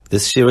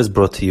This year is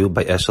brought to you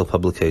by Eshel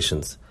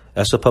Publications.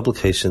 Eshel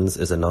Publications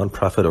is a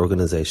non-profit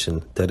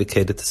organization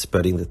dedicated to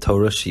spreading the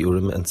Torah,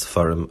 Shiurim, and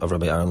Sefarim of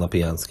Rabbi Aaron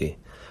Lapiansky.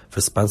 For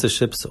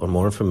sponsorships or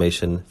more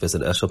information,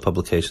 visit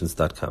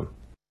eshelpublications.com.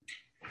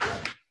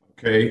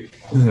 Okay,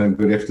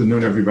 good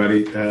afternoon,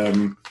 everybody.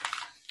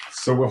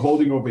 So we're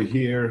holding over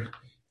here.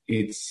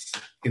 It's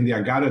in the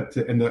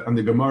Agadot, on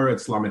the Gemara,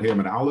 it's Lamed Hey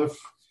Amud Aleph.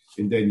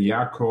 And then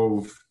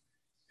Yaakov,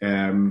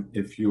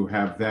 if you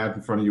have that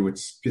in front of you,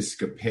 it's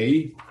Piska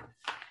Pei.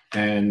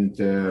 And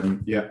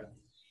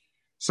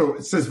so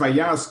it says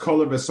Vayas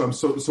Kol V'Som.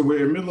 So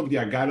we're in the middle of the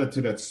Agadot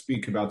that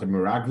speak about the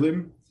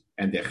Meraglim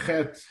and the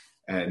Chet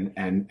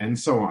and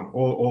so on,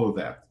 all of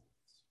that.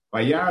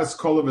 Vayas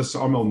Kol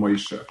V'Som El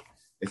Moshe.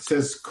 It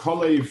says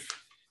Kolev.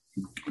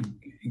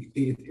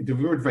 The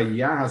word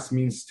Vayas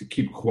means to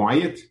keep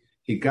quiet.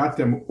 He got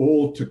them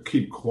all to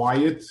keep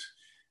quiet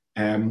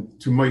to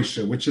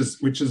Moshe, which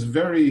is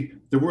very,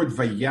 the word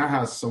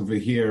Vayas over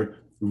here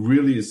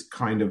really is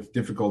kind of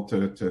difficult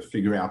to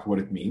figure out what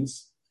it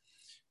means.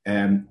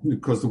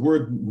 Because the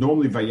word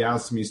normally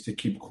Vayas means to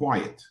keep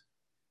quiet.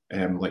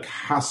 Like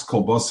Has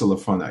Kol Basel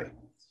Lefanai.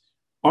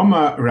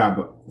 Oma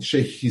Rabba,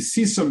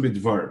 Shehisisam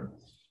Bidvarim.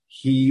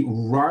 He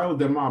riled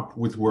them up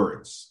with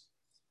words.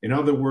 In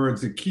other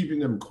words, keeping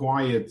them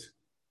quiet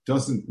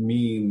doesn't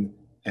mean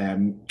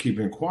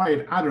keeping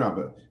quiet.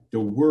 Adrabah, the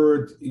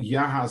word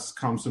Yahas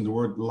comes from the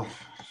word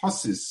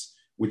Lahasis,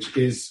 which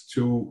is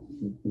to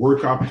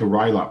work up, to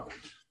rile up.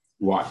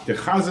 What? The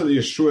Chazal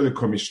Yeshua the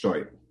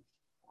Komishtoi.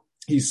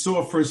 He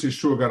saw first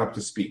Yeshua got up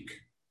to speak.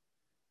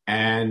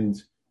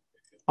 And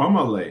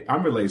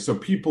Amalei, so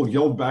people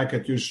yelled back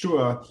at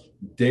Yeshua,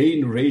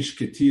 Dein Reish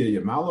Ketia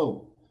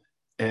Yamalo.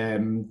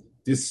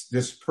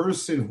 This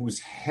person whose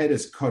head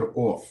is cut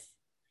off,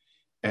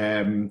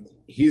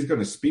 he's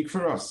going to speak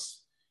for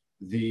us.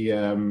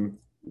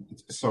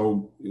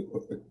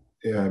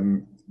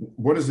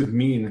 What does it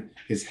mean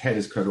his head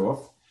is cut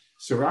off?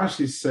 So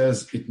Rashi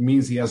says it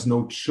means he has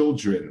no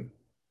children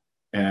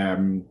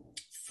to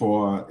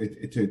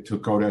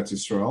go to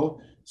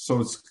Israel.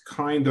 So it's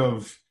kind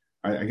of,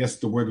 I guess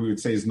the word we would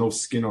say is no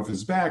skin off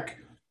his back.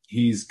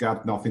 He's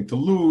got nothing to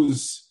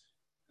lose,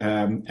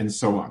 and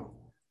so on.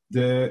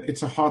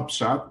 It's a hard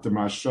shot. The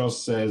Mashal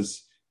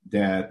says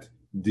that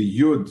the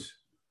Yud,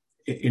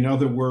 in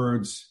other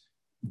words,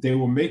 they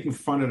were making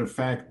fun of the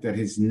fact that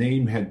his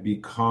name had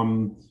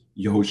become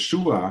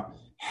Yehoshua.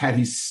 Had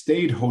he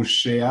stayed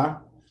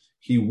Hosea,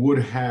 he would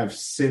have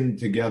sinned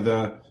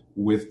together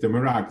with the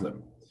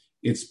Meraglim.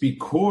 It's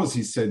because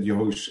he said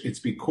Yehosh. It's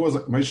because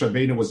Moshe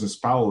Rabbeinu was a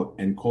spal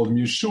and called him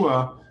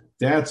Yeshua.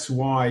 That's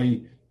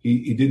why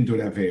he didn't do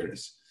the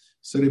Averis.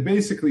 So they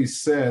basically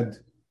said,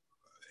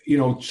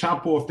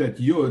 chop off that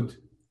Yud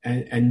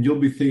and you'll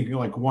be thinking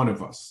like one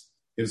of us.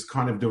 It's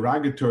kind of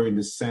derogatory in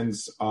the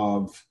sense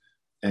of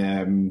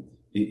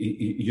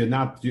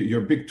you're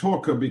a big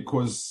talker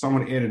because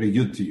someone added a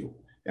Yud to you.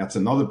 That's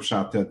another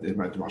pshat that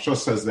Mashal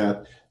says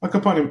that. Look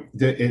upon him.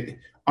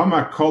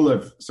 Amar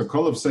Kolev. So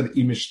Kolev said,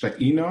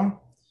 Imishta'ina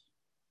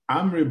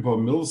Amri Bo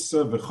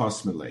Milsa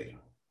V'chas Melei.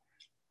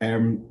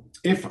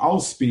 If I'll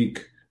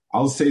speak,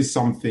 I'll say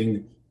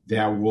something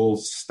that will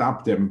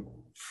stop them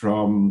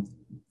from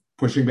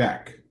pushing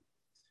back.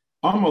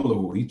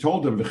 Amalu, he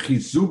told them,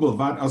 V'chizu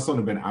B'lvad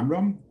Asan Ben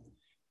Amram.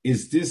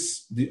 Is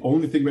this the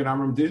only thing Ben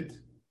Amram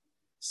did?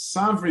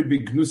 Savri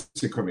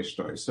B'gnusik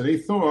Komishtoi. So they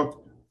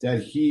thought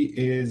that he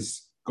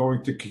is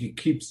going to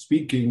keep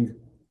speaking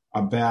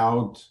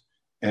about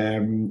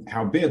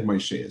how bad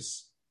Moshe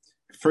is.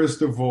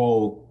 First of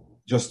all,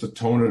 just the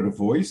tone of the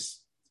voice.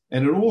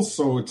 And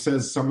it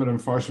says, some of them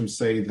Farshim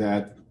say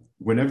that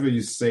whenever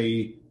you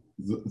say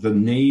the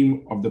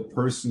name of the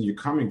person you're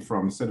coming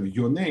from, instead of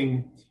your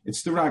name,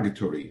 it's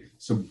derogatory.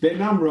 So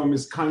Ben Amram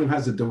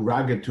has a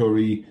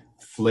derogatory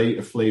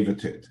flavor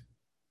to it.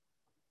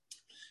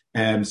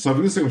 So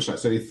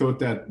they thought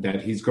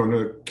that he's going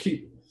to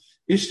keep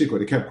Ishtiko,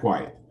 they kept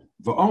quiet.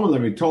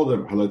 V'omelem, he told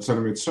them,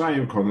 Halatzana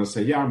Mitzrayim, Kona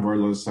Sayam,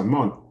 Verlon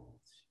Samon.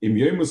 Im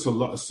Yemu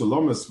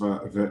Solomas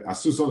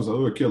v'Asusom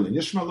Zalu Akil in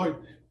Yishmaloi,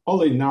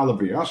 Ole Nala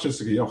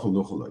v'Yashas Yochel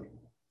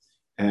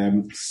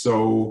Nuchaloi.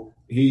 So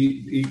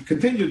he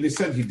continued, he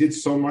said, he did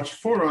so much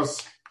for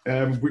us,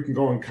 we can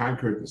go and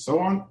conquer it and so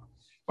on.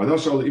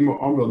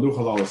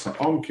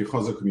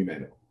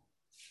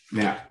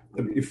 Now,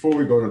 before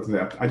we go into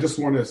that, I just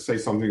want to say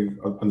something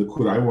on the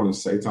Kura I want to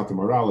say. It's not the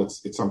morale,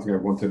 it's something I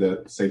wanted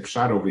to say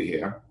pshat over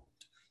here.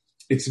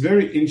 It's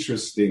very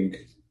interesting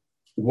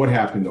what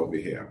happened over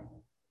here.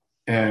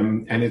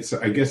 And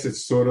I guess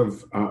it's sort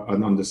of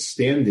an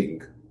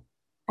understanding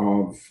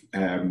of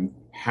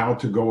how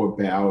to go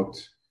about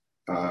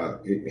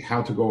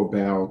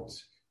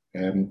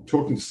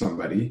talking to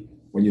somebody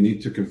when you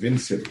need to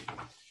convince him.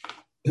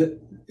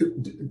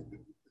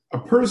 A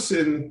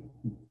person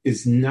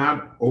is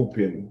not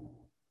open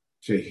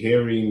to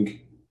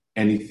hearing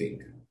anything.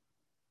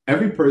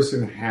 Every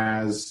person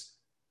has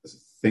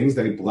things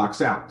that he blocks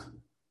out,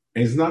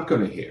 and he's not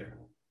going to hear.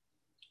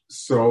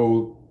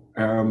 So,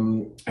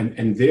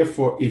 and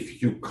therefore,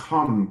 if you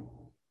come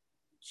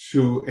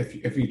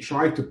if you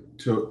try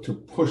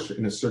to push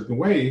in a certain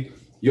way,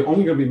 you're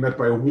only going to be met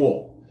by a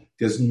wall.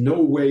 There's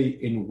no way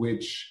in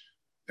which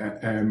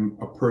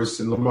a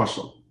person,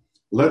 Marshall,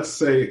 let's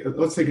take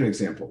an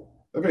example.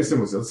 Very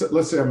simple.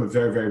 Let's say I'm a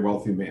very, very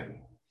wealthy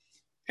man,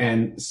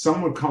 and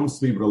someone comes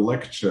to me with a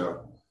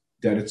lecture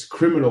that it's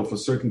criminal for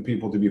certain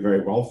people to be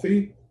very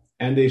wealthy,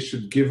 and they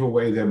should give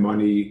away their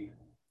money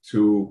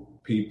to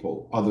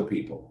other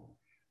people.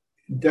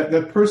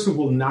 That person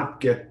will not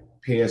get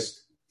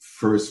past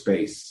first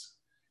base,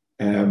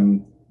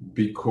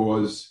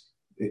 because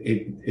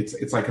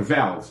it's like a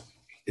valve.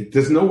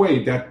 There's no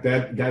way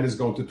that is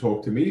going to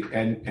talk to me,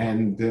 and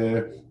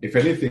if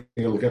anything,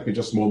 it'll get me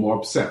just more and more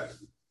upset.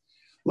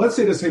 Let's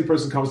say the same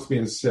person comes to me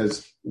and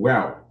says,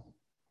 "Wow,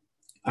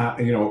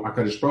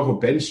 Akadosh Baruch Hu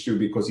benched you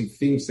because he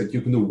thinks that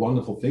you can do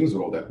wonderful things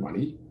with all that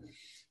money.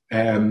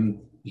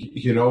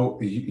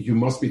 You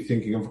must be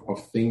thinking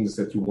of things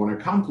that you want to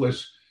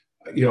accomplish.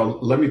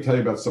 Let me tell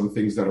you about some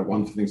things that are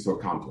wonderful things to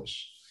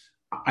accomplish."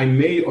 I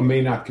may or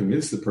may not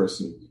convince the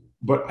person,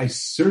 but I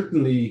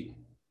certainly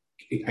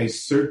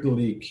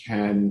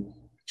can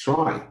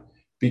try,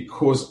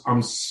 because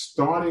I'm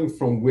starting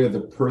from where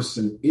the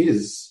person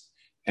is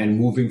and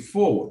moving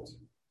forward.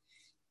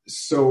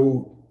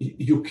 So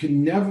you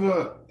can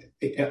never,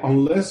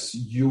 unless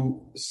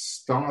you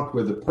start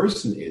where the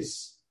person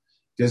is,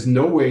 there's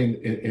no way in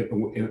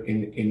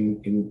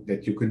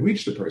that you can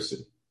reach the person.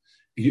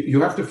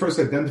 You have to first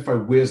identify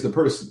where's the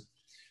person.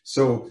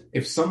 So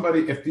if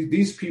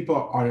these people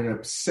are in an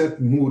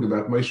upset mood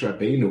about Moshe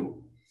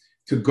Rabbeinu,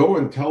 to go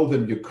and tell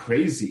them you're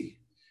crazy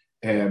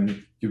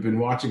and you've been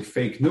watching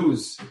fake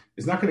news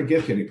is not going to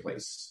get you any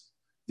place.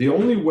 The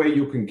only way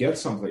you can get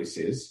someplace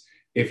is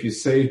if you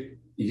say,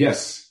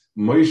 yes,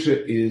 Moshe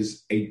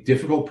is a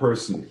difficult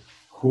person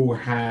who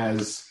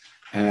has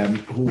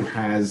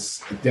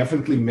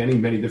definitely many,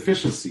 many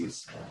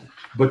deficiencies.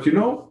 But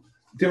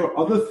there are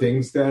other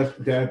things that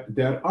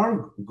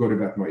are good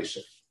about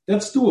Moshe.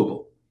 That's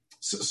doable.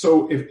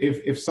 So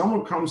if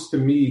someone comes to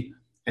me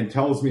and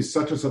tells me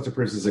such and such a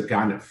person is a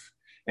ganef,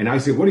 and I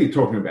say, what are you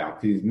talking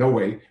about? No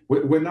way.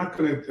 We're not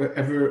going to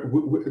ever,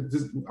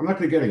 I'm not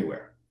going to get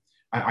anywhere.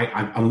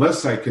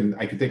 Unless I can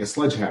take a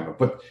sledgehammer,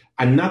 but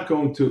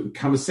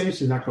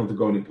conversation is not going to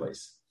go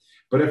anyplace.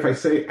 But if I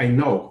say, I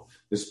know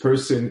this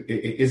person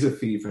is a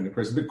thief and the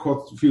person has been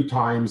caught a few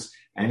times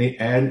and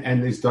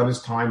he's done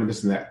his time and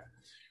this and that.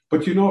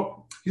 But he's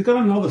got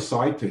another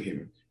side to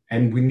him,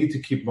 and we need to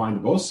keep in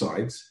mind both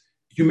sides.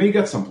 You may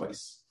get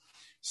someplace.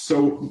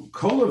 So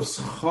Kolev's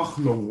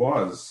chachma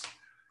was,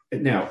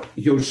 now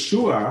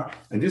Yoshua,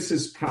 and this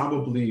is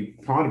probably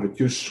part of it,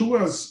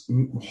 Yoshua's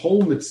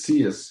whole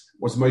metzias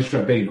was Moshe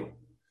Rabbeinu.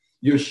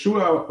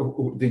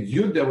 Yoshua, the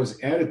yud that was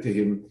added to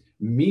him,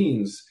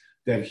 means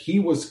that he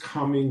was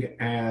coming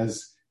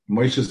as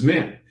Moshe's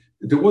man.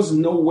 There was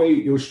no way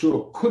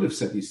Yoshua could have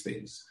said these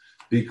things,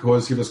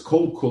 because he was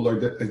kol kular,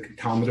 the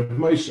Talmud of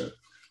Moshe,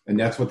 and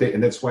that's why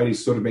they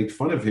sort of made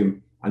fun of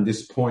him on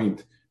this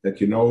point. That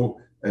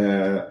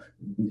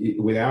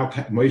without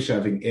Moshe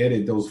having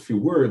added those few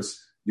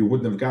words, you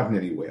wouldn't have gotten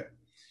anywhere.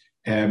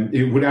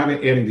 Without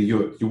adding the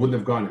yud, you wouldn't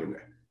have gone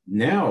anywhere.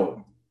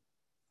 Now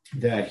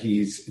that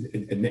he's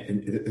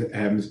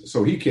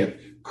so he can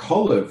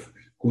Kolev,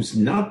 who's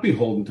not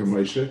beholden to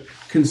Moshe,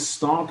 can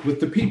start with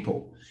the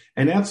people,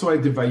 and that's why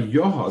the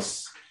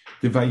Vayohas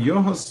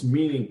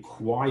meaning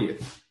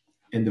quiet,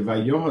 and the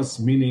Vayohas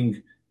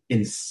meaning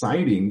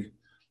inciting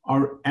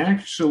are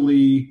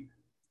actually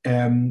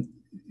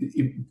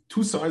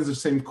two sides of the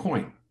same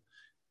coin.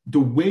 The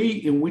way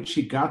in which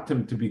he got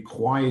them to be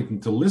quiet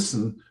and to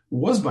listen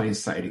was by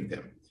inciting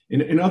them.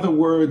 In other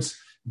words,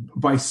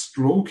 by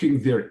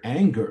stroking their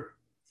anger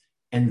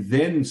and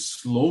then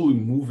slowly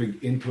moving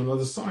into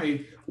another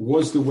side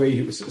was the way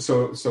he was.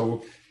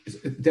 So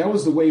that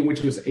was the way in which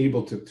he was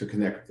able to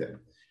connect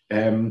them.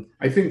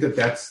 I think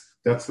that's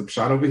the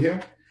pshat over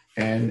here,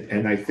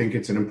 and I think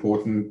it's an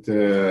important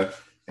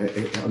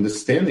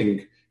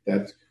understanding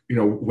that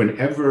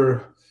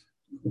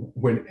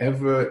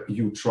whenever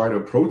you try to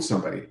approach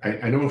somebody,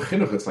 I know in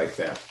chinuch it's like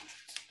that.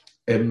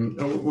 I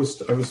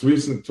was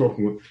recently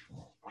talking with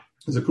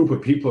there's a group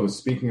of people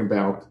speaking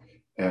about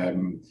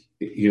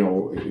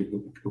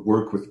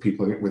work with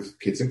people with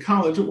kids in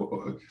college,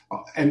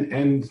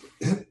 and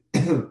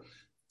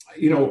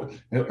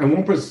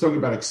one person's talking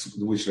about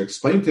we should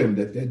explain to him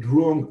that they're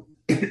wrong.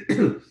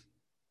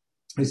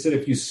 I said,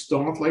 if you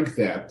start like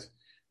that,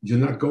 you're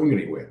not going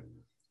anywhere.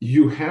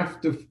 You have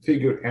to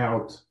figure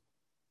out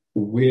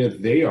where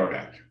they are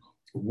at,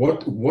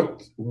 what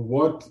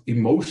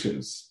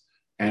emotions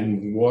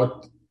and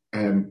what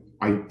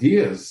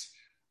ideas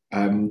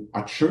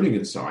are churning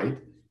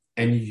inside,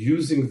 and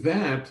using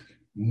that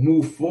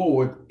move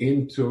forward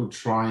into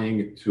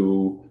trying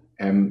to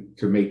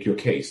make your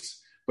case.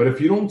 But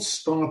if you don't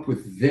start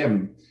with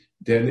them,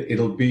 then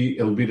it'll be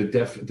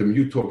the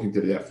mute talking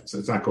to the deaf. So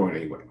it's not going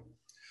anywhere.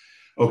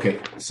 Okay,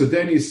 so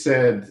then he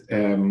said.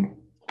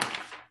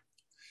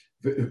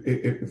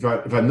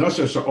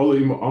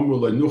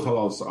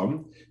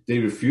 They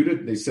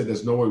refuted. They said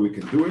there's no way we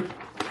can do it.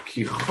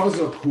 Ki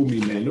chazaku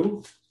mimenu.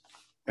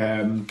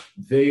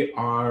 They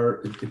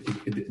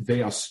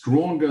are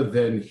stronger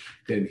than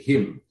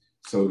him,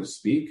 so to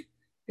speak.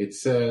 It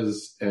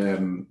says,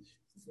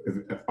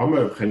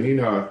 Amar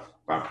Chanina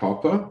bar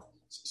Papa.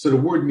 So the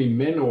word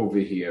mimenu over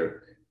here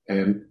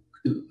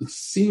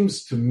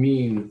seems to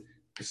mean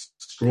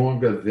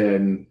stronger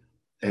than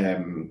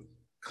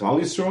Klal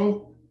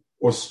Yisrael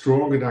or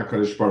stronger than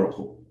HaKadosh Baruch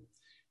Hu.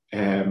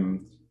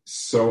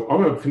 So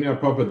Amar Chanina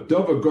bar Papa,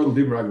 Dava God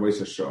Limrag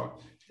Moisashah.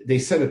 They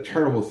said a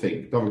terrible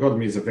thing. Dava God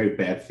means a very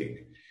bad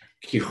thing.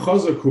 Ki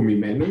chazaku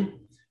mimenu,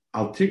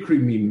 al tikri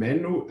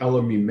mimenu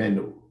ela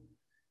mimenu.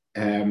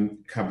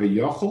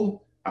 Kabeyochel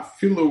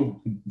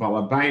afilu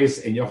balabayis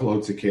en yochel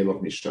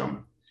hotzekelov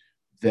misham.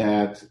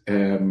 That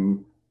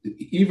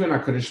even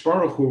HaKadosh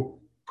Baruch Hu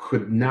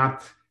could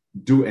not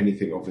do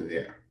anything over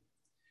there.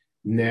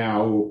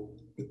 Now,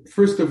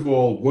 first of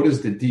all, what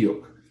is the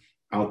deal?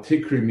 Al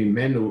tikri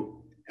mimenu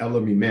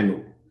ela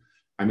mimenu.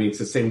 I mean, it's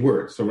the same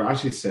word. So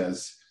Rashi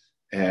says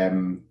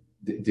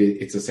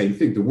it's the same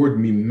thing. The word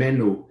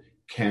mimenu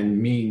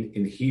can mean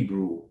in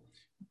Hebrew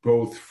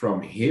both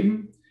from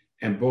him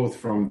and both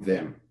from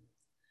them.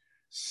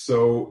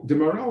 So the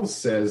Maral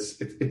says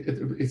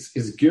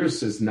his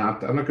Girs is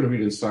not. I'm not going to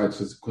read inside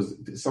because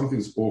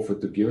something's off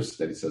with the Girs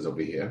that he says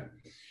over here,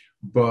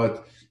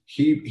 but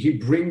he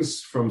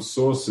brings from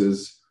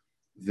sources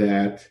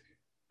that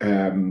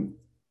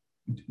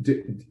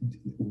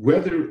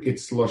whether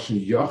it's Lashon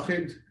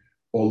Yachid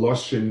or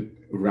Lashon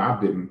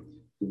Rabim,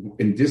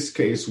 in this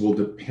case, will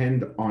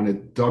depend on a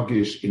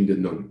dagish in the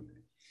nun.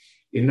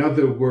 In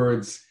other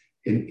words,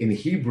 in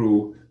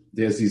Hebrew,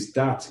 there's these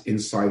dots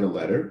inside a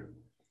letter.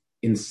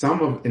 In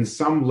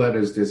some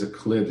letters, there's a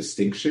clear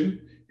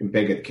distinction in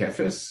Beged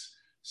Kefes.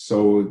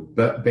 So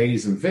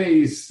Beis and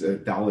Veis,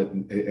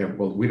 Dalet.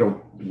 Well, we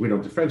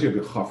don't differentiate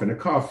between Chaf and a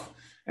Kaf,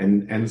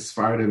 and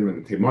Sfardim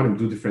and Teimanim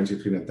do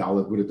differentiate between a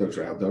Dalet with a Dagish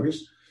or a Dagish.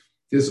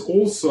 There's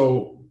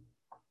also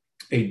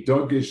a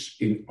dagish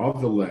in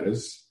other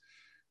letters,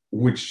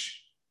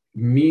 which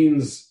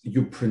means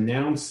you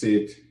pronounce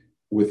it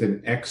with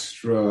an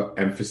extra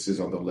emphasis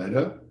on the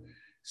letter.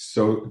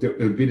 So there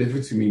will be the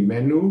difference between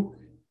mimenu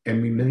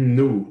and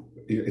mimenu.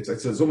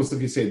 It's almost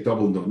like you say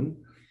double nun.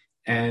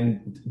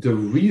 And the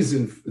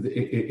reason for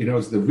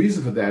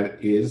that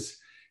is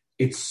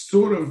it's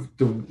sort of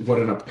what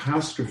an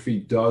apostrophe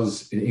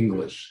does in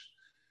English.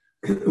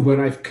 When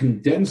I've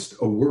condensed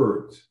a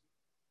word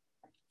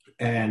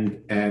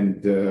and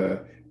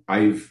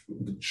I've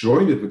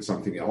joined it with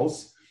something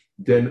else,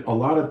 then a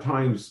lot of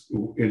times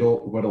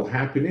what'll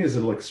happen is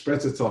it'll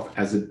express itself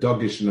as a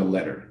dagish in a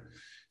letter.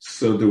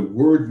 So the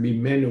word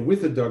mimenu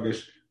with a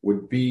dagish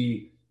would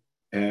be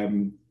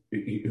mimenu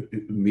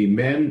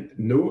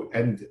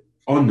and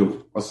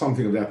anu, or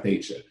something of that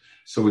nature.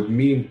 So it would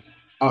mean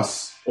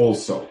us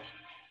also.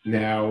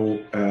 Now,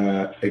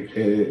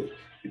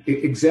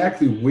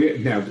 exactly where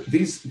now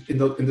these in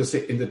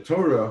the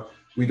Torah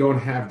we don't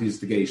have these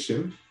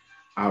degashim.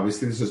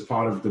 Obviously, this is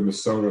part of the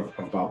Masorah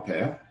of Baal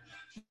Peh.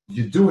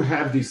 You do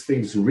have these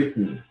things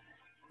written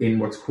in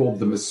what's called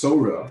the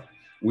Masorah,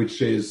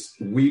 which is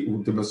the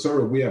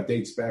Masorah we have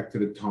dates back to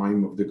the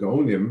time of the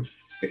Gaonim,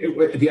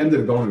 at the end of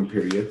the Gaonim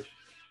period,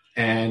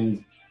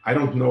 and I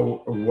don't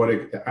know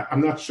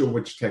I'm not sure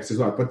which text is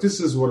what, but this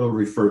is what it'll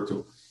refer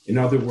to. In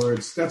other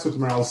words, that's what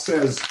Maral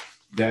says,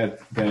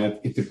 that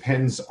it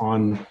depends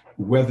on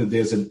whether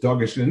there's a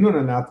dagish in the nun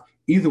or not.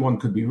 Either one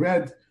could be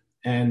read,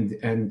 and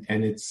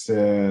it's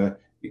the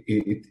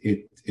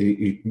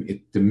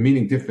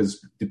meaning differs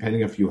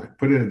depending if you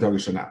put it in a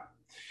dagish or not.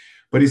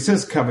 But he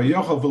says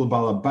kavayochal vil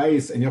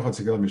balabayis and yochal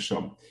tzegel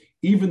misham.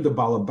 Even the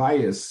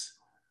balabayis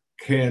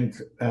can't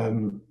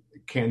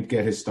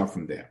get his stuff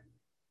from there.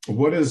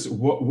 What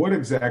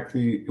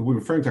exactly we're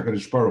referring to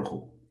HaKadosh Baruch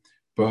Hu,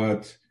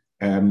 but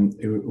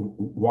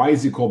why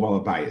is he called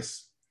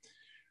balabayis?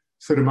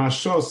 So the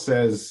Mashal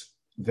says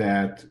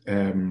that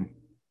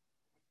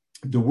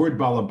the word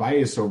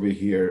balabayis over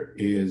here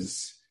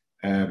is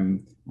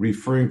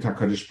referring to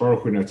HaKadosh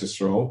Baruch Hu in Eretz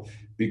Yisrael,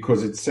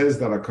 because it says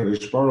that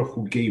HaKadosh Baruch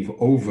Hu gave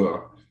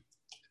over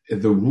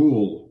the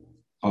rule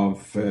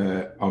of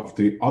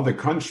the other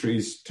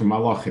countries to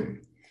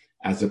Malachim,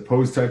 as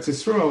opposed to Eretz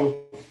Yisrael,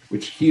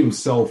 which he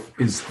himself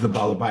is the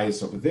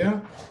balabayis over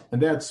there,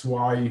 and that's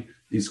why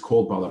he's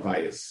called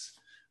balabayis.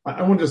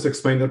 I want to just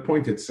explain that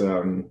point. It's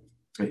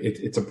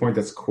a point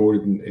that's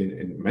quoted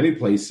in many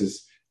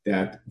places,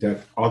 that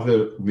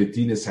other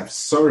Medinas have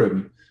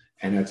Surim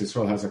and Eretz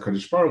Yisrael has a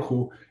HaKadosh Baruch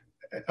Hu.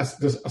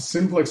 There's a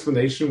simple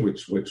explanation,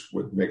 which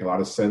would make a lot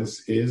of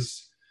sense,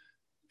 is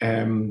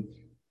in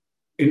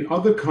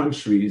other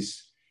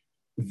countries,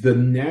 the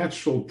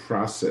natural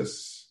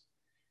process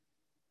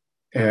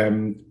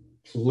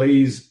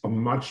plays a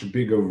much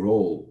bigger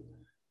role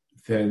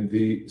than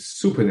the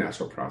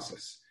supernatural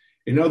process.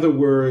 In other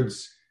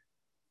words,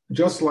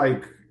 just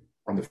like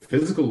on the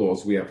physical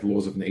laws, we have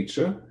laws of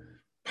nature,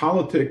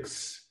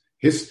 politics,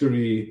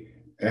 history,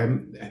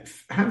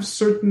 have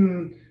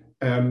certain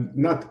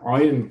not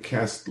iron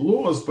cast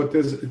laws, but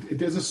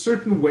there's a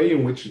certain way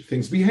in which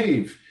things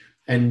behave.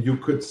 and you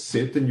could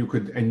sit and you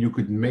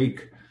could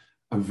make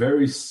a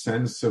very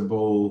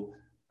sensible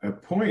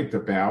point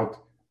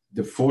about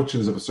the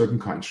fortunes of a certain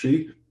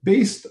country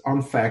based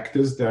on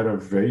factors that are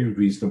very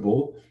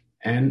reasonable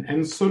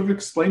and sort of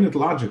explain it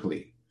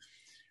logically.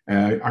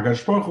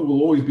 Agash Baruch Hu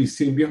will always be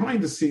seen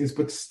behind the scenes,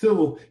 but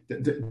still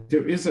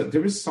there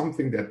is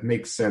something that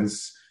makes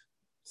sense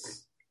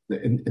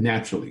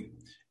naturally.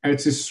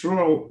 Eretz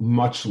Yisrael,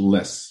 much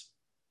less.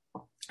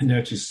 In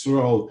Eretz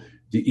Yisrael,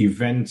 the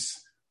events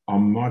are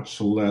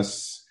much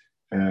less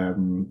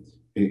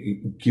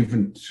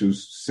given to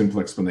simple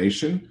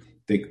explanation.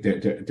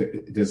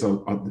 There's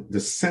the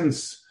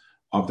sense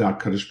of the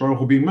HaKadosh Baruch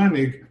Hu being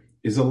manig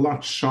is a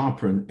lot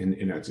sharper in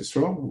Eretz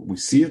Yisrael. We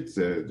see it,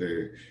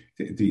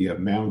 the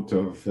amount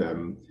of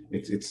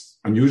it's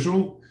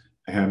unusual,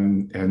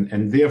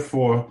 and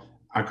therefore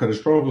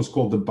HaKadosh Baruch Hu is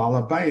called the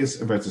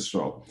Balabayas of Eretz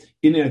Yisrael.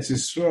 In Eretz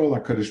Yisrael,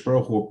 HaKadosh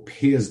Baruch Hu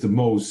appears the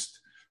most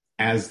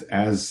as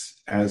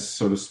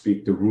so to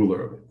speak the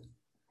ruler of it.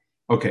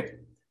 Okay,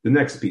 the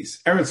next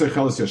piece, Eretz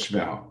Echelis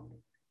Yashveha.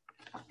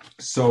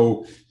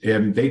 So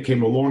they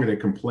came along and they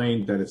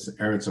complained that it's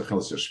Eretz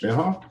Echelis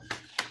Yashveha.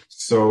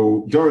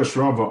 So Dorish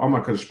Rava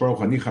Amar Kadosh Baruch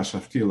Hu Anicha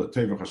Shafti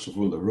L'Teva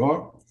Chashavu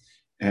L'Ra.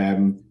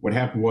 What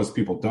happened was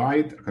people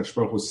died. Kadosh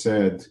Baruch Hu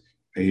said,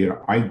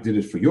 I did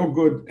it for your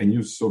good, and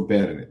you saw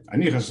bad in it.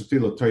 Anicha Shafti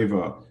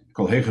L'Teva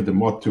Kol Hecha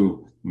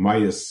Demotu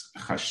Mayas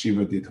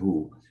Chashiva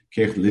Didhu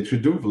Kech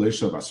Litridu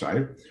V'Leishav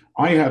Asai.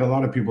 I had a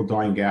lot of people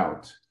dying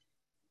out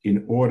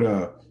in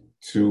order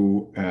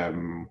to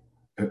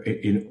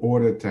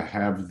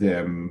have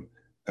them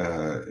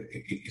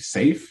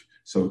safe,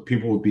 so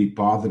people would be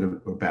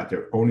bothered about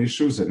their own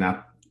issues and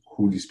not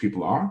who these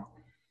people are.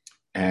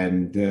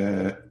 And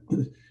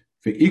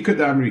Eov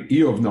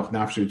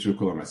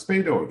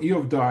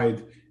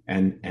died,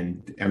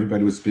 and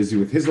everybody was busy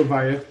with his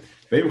levaya.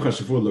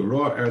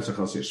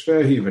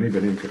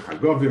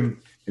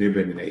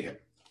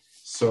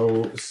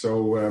 So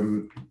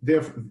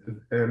therefore,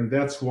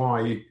 that's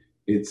why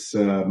it's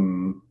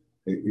HaKadosh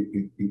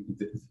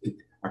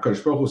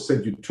Baruch Hu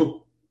said, you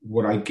took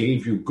what I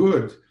gave you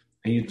good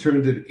and you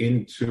turned it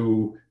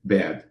into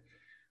bad,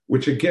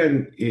 which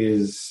again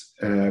is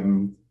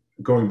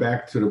going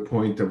back to the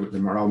point that the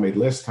Maral made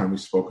last time we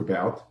spoke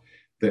about,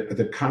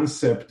 the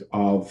concept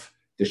of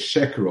the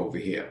sheker over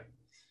here.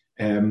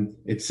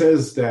 It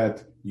says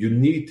that you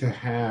need to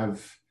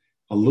have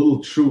a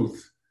little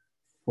truth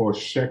for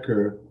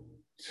sheker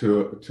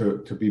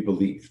to be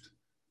believed.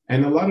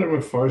 And a lot of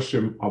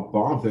Mefarshim are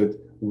bothered,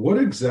 what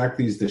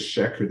exactly is the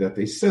sheker that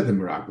they said in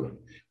Meraglim?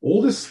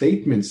 All the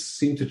statements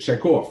seem to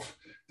check off.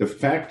 The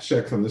fact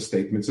check on the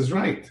statements is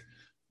right.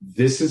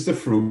 This is the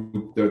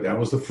fruit, that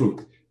was the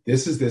fruit.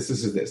 This is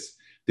this.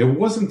 There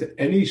wasn't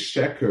any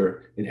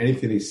sheker in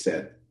anything he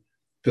said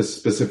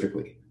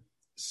specifically.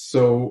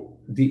 So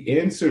the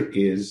answer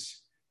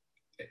is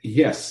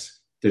yes,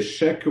 the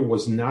sheker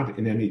was not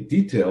in any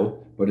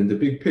detail, but in the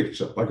big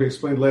picture. Like we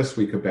explained last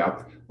week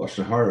about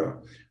Lashon Hara,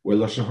 where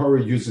Lashon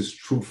Hara uses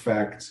true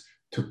facts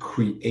to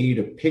create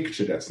a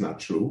picture that's not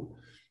true.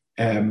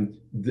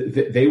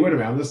 They went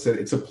around and said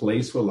it's a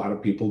place where a lot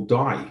of people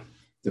die.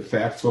 The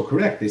facts were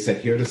correct. They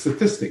said, here are the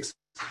statistics.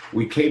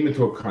 We came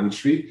into a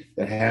country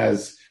that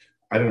has,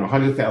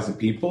 100,000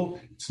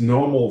 people. It's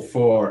normal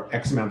for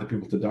X amount of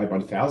people to die by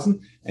 1,000,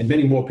 and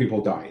many more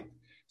people died.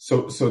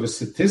 So the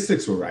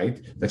statistics were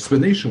right. The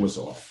explanation was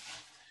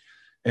off.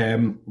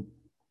 Mishasha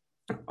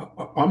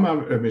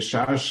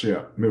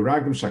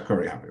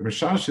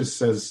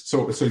says,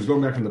 so he's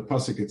going back on the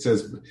pasuk. It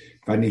says,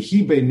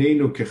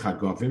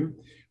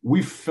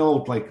 we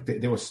felt like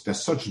they're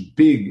such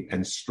big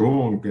and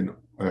strong and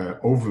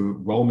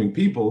overwhelming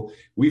people.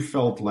 We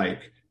felt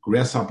like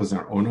grasshoppers in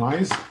our own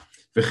eyes,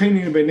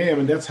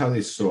 and that's how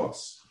they saw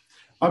us.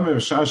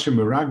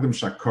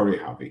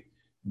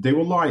 They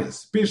were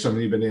liars.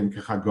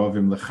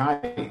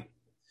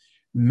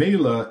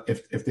 Mela,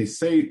 if they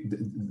say,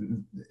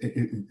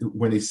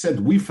 when they said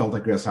we felt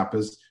like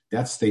grasshoppers,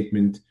 that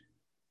statement,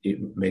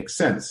 it makes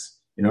sense.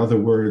 In other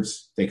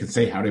words, they can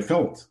say how they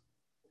felt.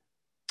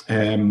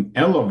 And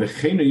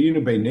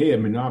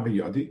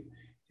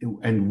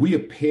we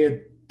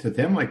appeared to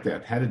them like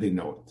that. How did they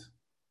know it?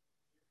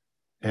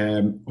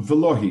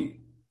 Velohi,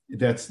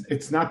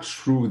 it's not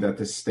true that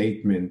the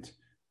statement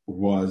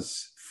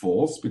was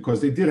false,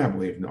 because they did have a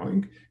way of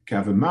knowing.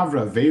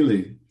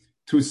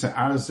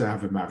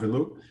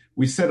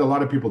 We said a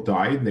lot of people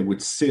died, and they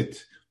would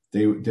sit.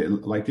 They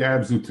like the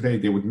Arabs do today.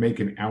 They would make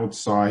an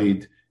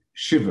outside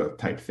shiva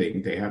type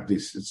thing. They have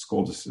this. It's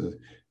called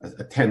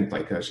a tent,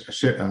 like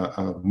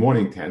a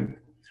morning tent.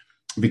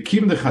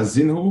 Vikim the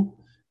chazinhu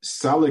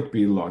salik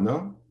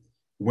bilana.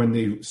 When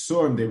they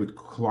saw him, they would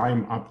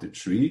climb up the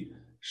tree.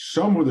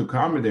 Shamu the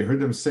kam, they heard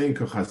them saying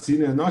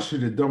kachazina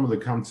nashir dedom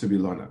lekam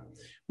tzibilana.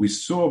 We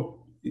saw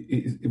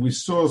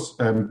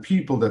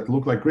people that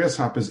look like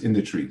grasshoppers in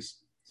the trees.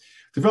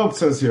 The Welt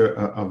says here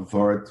a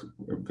word,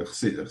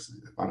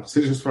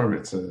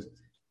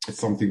 it's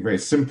something very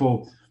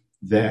simple,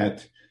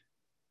 that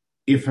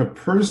if a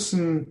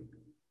person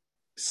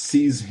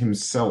sees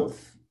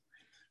himself,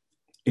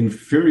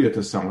 inferior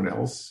to someone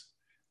else,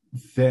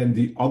 then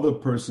the other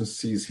person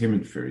sees him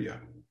inferior.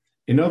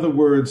 In other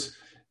words,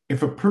 if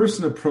a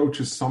person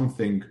approaches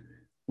something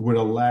with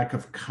a lack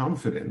of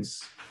confidence,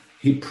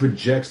 he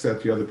projects that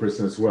to the other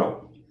person as well.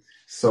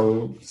 So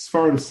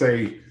Sfarim say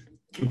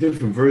a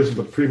different version,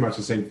 but pretty much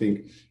the same thing.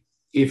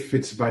 If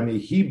it's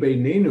Vanehi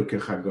Beinenu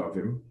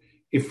Kechagavim,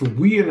 if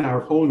we in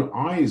our own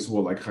eyes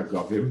were like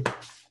Chagavim,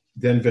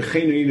 then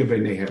V'cheinu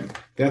Beinehem.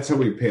 That's how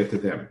we pay it to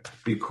them.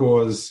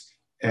 Because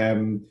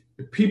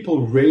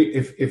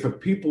if a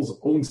people's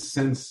own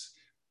sense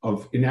of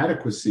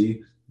inadequacy,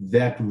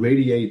 that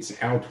radiates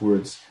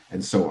outwards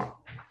and so on.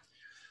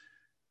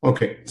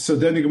 Okay, so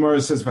then the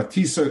Gemara says,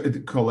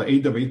 "Vatisa kol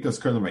eida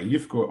veitas kol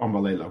ma'yifko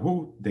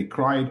amaleilahu." They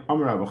cried,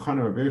 "Amar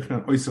Avachana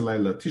Rebbeinu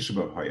Oisaleila Tisha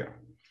B'Av Haya."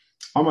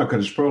 Amar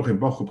Kadosh Baruch Hu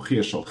Bachu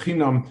B'chia Shel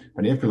Chinam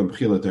V'Nefkel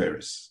B'chia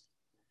L'Deiros.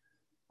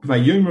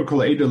 Vayomer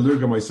kol eida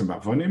lurga Moisem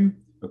Bavonim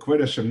V'Kvod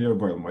Hashem Nir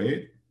B'Oel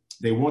Moed.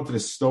 They wanted to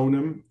stone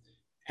him,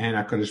 and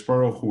HaKadosh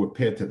Baruch Hu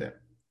appeared to them.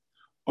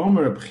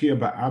 Amar B'chia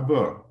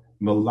Ba'Abba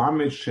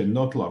Melamed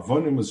Shenot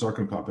Lavonim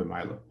V'Zorken Klapei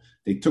Maila.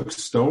 They took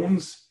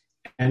stones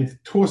and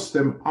tossed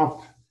them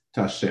up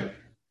to Hashem.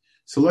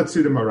 So let's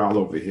see the Maral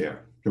over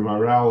here. The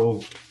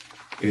Maral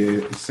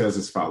says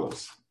as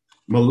follows: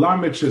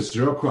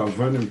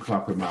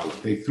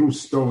 They threw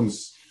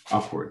stones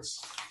upwards.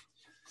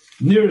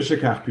 So he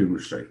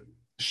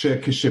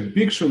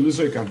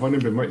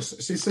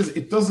says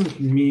it doesn't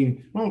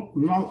mean,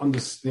 Mal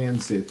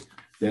understands it,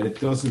 that it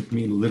doesn't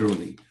mean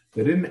literally.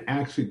 They didn't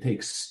actually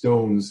take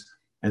stones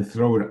and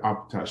throw it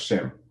up to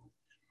Hashem.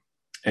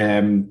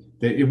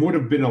 It would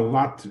have been a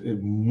lot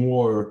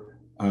more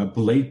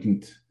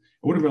blatant.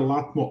 It would have been a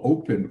lot more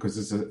open,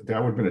 because that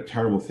would have been a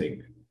terrible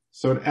thing.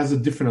 So it has a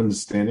different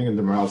understanding, and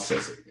the Maral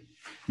says it.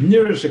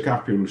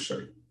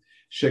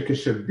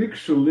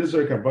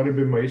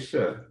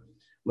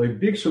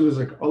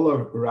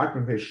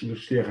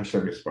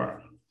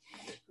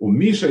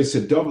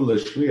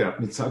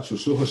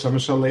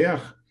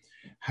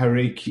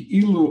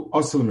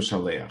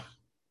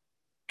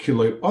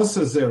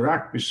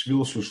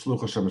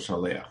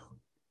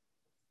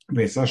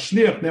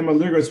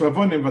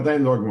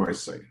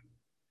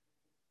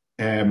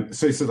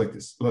 So he says like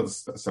this.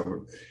 Let's start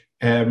with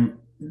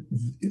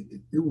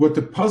what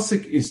the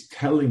pasuk is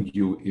telling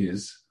you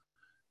is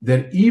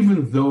that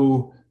even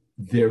though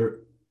their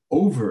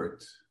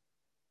overt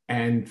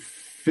and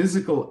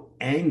physical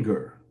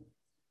anger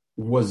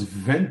was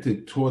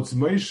vented towards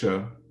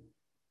Moshe,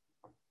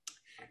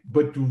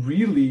 but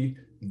really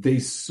they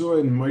saw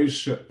in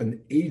Moshe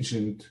an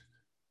agent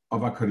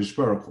of HaKadosh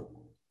Baruch Hu.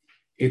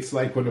 It's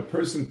like when a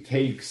person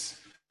takes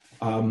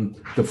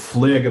the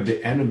flag of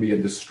the enemy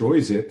and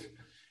destroys it,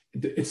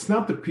 it's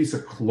not the piece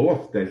of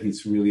cloth that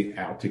he's really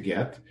out to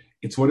get,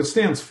 it's what it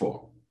stands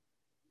for.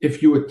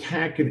 If you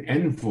attack an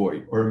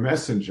envoy or a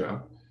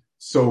messenger,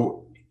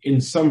 so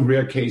in some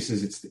rare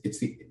cases it's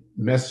the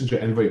messenger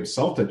envoy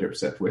himself that they're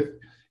upset with.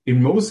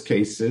 In most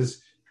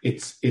cases,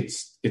 it's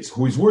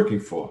who he's working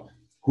for,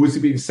 who is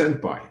he being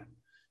sent by.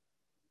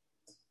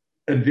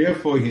 And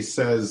therefore he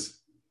says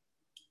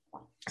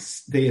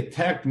they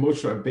attacked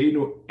Moshe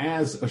Rabbeinu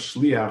as a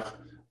shliach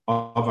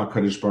of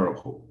HaKadosh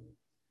Baruch Hu.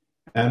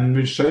 And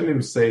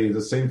Rishonim say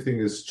the same thing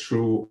is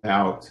true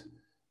about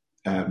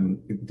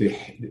the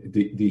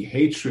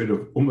hatred of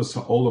Umas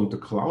HaOlam to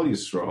Klal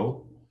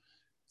Yisrael.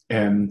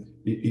 And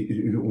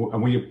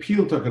we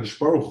appeal to HaKadosh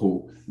Baruch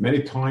Hu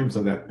many times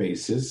on that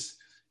basis.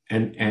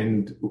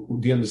 And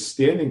the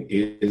understanding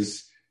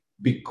is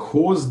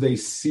because they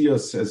see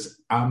us as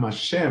Am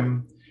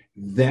Hashem,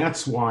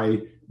 that's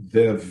why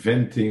they're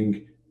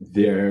venting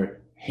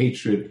their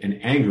hatred and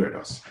anger at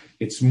us.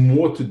 It's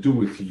more to do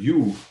with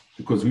you,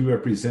 because we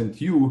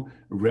represent you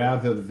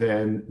rather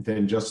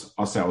than just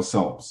us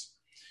ourselves.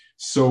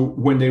 So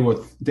when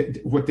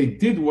what they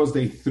did was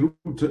they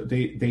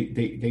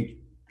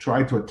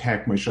tried to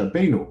attack Moshe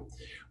Rabbeinu,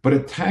 but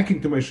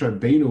attacking to Moshe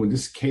Rabbeinu in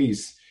this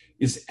case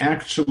is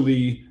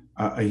actually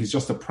he's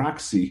just a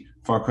proxy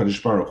for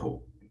HaKadosh Baruch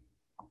Hu.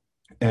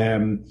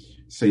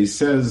 So he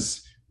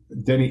says,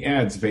 then he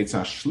adds, so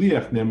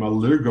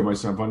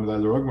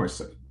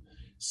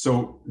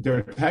they're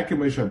attacking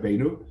Moshe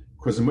Rabbeinu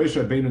because Moshe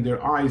Rabbeinu in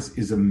their eyes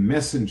is a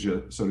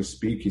messenger, so to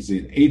speak. He's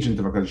an agent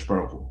of HaKadosh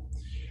Baruch Hu.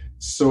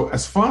 So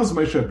as far as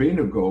Moshe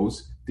Rabbeinu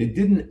goes, they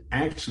didn't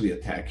actually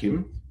attack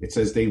him. It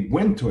says they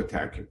went to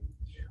attack him.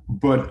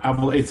 But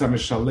but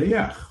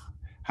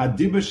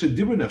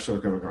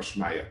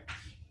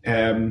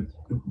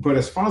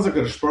as far as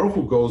HaKadosh Baruch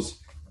Hu goes,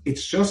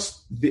 it's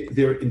just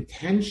their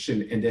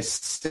intention and their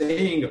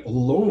saying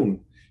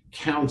alone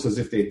counts as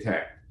if they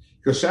attacked.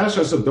 Because you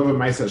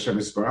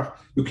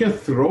can't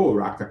throw a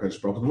rock to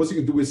HaKadosh Baruch Hu. The most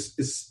you can do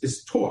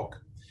is talk.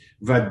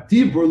 They're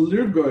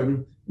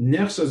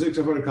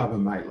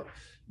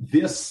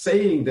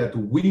saying that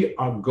we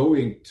are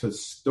going to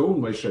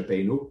stone Moshe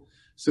Rabbeinu.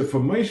 So for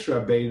Moshe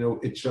Rabbeinu,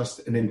 it's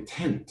just an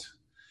intent.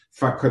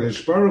 For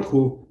HaKadosh Baruch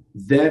Hu,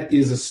 that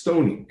is a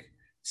stoning.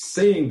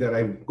 Saying that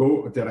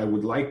I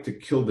would like to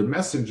kill the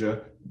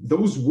messenger,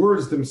 those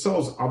words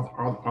themselves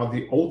are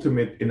the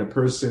ultimate in a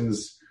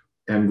person's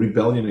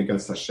rebellion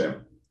against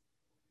Hashem.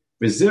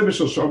 They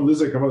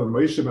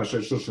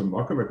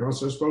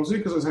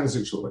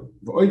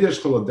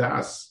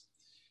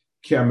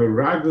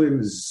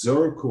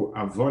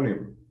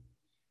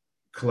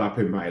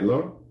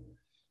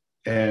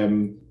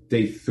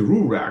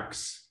threw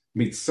racks.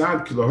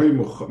 Mitzad kilohoy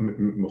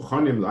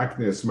muchanim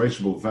laknes Moshe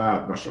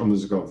bulvad mashom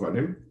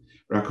lizgavanim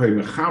rakoy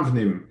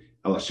mechavnim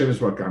al Hashem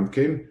yisrael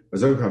gamkein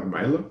v'zog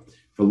havmayla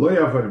v'lo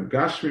yavanim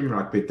gashmim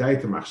rak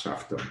b'dayta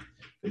machshavtam.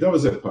 That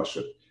was a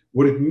pasuk.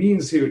 What it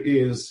means here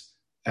is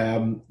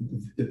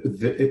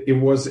it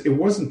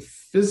wasn't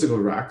physical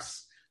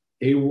racks.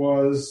 It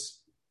was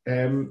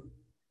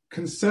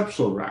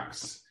conceptual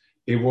racks.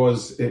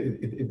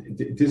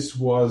 This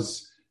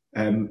was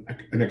an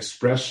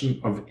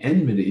expression of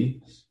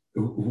enmity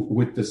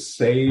with the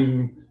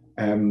same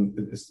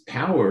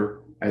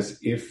power as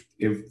if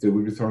they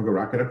would be throwing a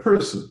rock at a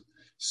person.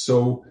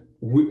 So,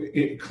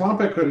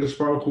 Klapei Kodesh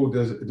Baruch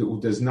Hu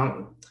does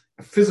not,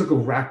 a physical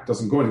rack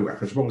doesn't go anywhere.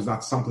 Kodesh Baruch Hu is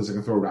not something that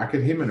can throw a rack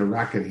at him, and a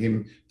rack at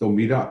him don't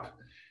meet up.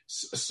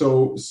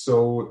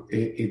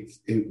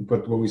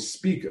 But when we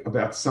speak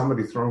about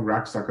somebody throwing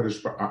racks on a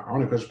Kodesh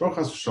Baruch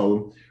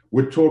Hu,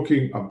 we're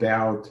talking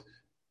about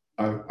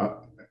an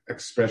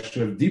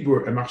expression of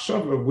dibur and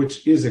machshava,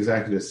 which is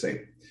exactly the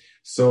same.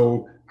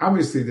 So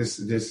obviously, this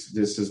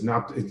is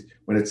not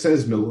when it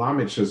says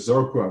milamid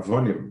shazorku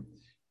avonim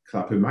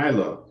klape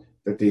mayla,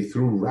 that they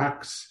threw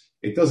racks.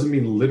 It doesn't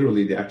mean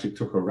literally they actually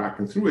took a rack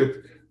and threw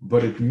it,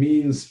 but it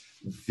means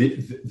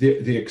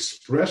the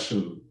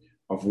expression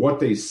of what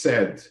they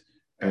said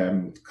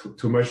to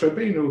Moshe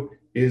Rabbeinu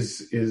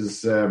is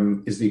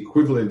the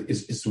equivalent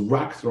is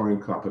rack throwing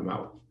klape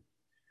mayla.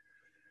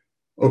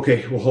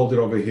 Okay, we'll hold it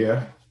over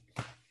here.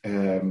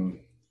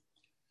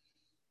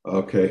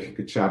 Okay,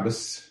 good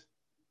Shabbos.